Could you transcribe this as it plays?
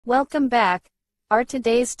Welcome back. Our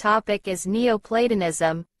today's topic is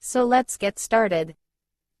Neoplatonism, so let's get started.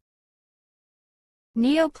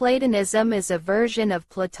 Neoplatonism is a version of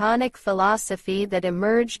Platonic philosophy that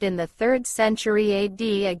emerged in the 3rd century AD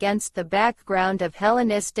against the background of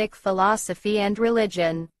Hellenistic philosophy and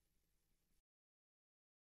religion.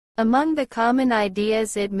 Among the common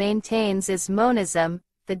ideas it maintains is monism,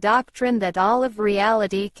 the doctrine that all of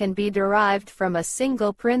reality can be derived from a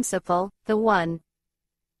single principle, the One.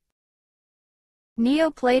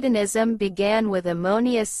 Neoplatonism began with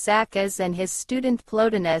Ammonius Saccas and his student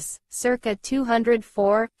Plotinus, circa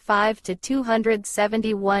 204–5 to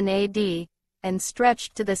 271 AD, and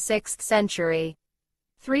stretched to the 6th century.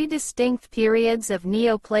 Three distinct periods of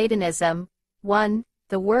Neoplatonism: 1.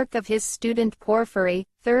 The work of his student Porphyry,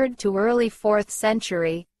 3rd to early 4th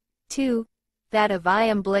century. 2. That of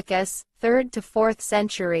Iamblichus, 3rd to 4th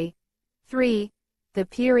century. 3. The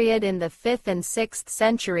period in the 5th and 6th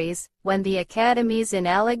centuries, when the academies in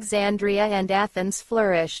Alexandria and Athens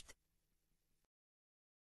flourished.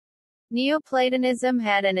 Neoplatonism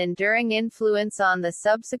had an enduring influence on the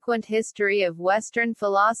subsequent history of Western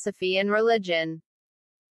philosophy and religion.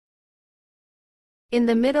 In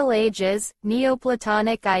the Middle Ages,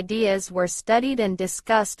 Neoplatonic ideas were studied and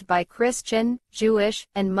discussed by Christian, Jewish,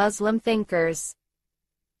 and Muslim thinkers.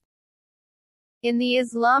 In the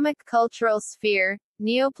Islamic cultural sphere,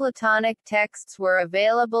 Neoplatonic texts were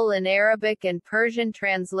available in Arabic and Persian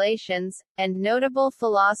translations, and notable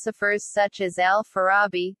philosophers such as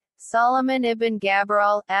Al-Farabi, Solomon ibn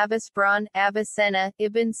Gabral, Avicenna, Avicenna,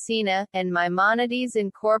 Ibn Sina, and Maimonides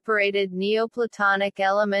incorporated Neoplatonic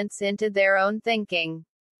elements into their own thinking.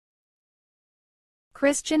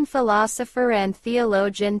 Christian philosopher and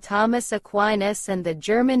theologian Thomas Aquinas and the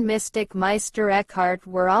German mystic Meister Eckhart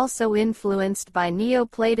were also influenced by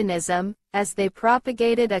Neoplatonism, as they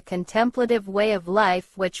propagated a contemplative way of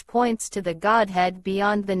life which points to the Godhead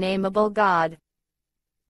beyond the nameable God.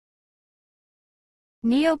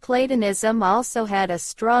 Neoplatonism also had a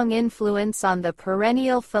strong influence on the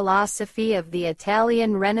perennial philosophy of the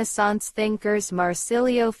Italian Renaissance thinkers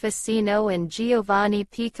Marsilio Ficino and Giovanni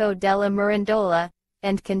Pico della Mirandola,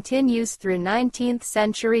 and continues through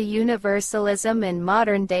 19th-century universalism and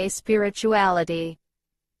modern-day spirituality.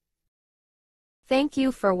 Thank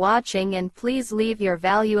you for watching, and please leave your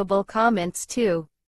valuable comments too.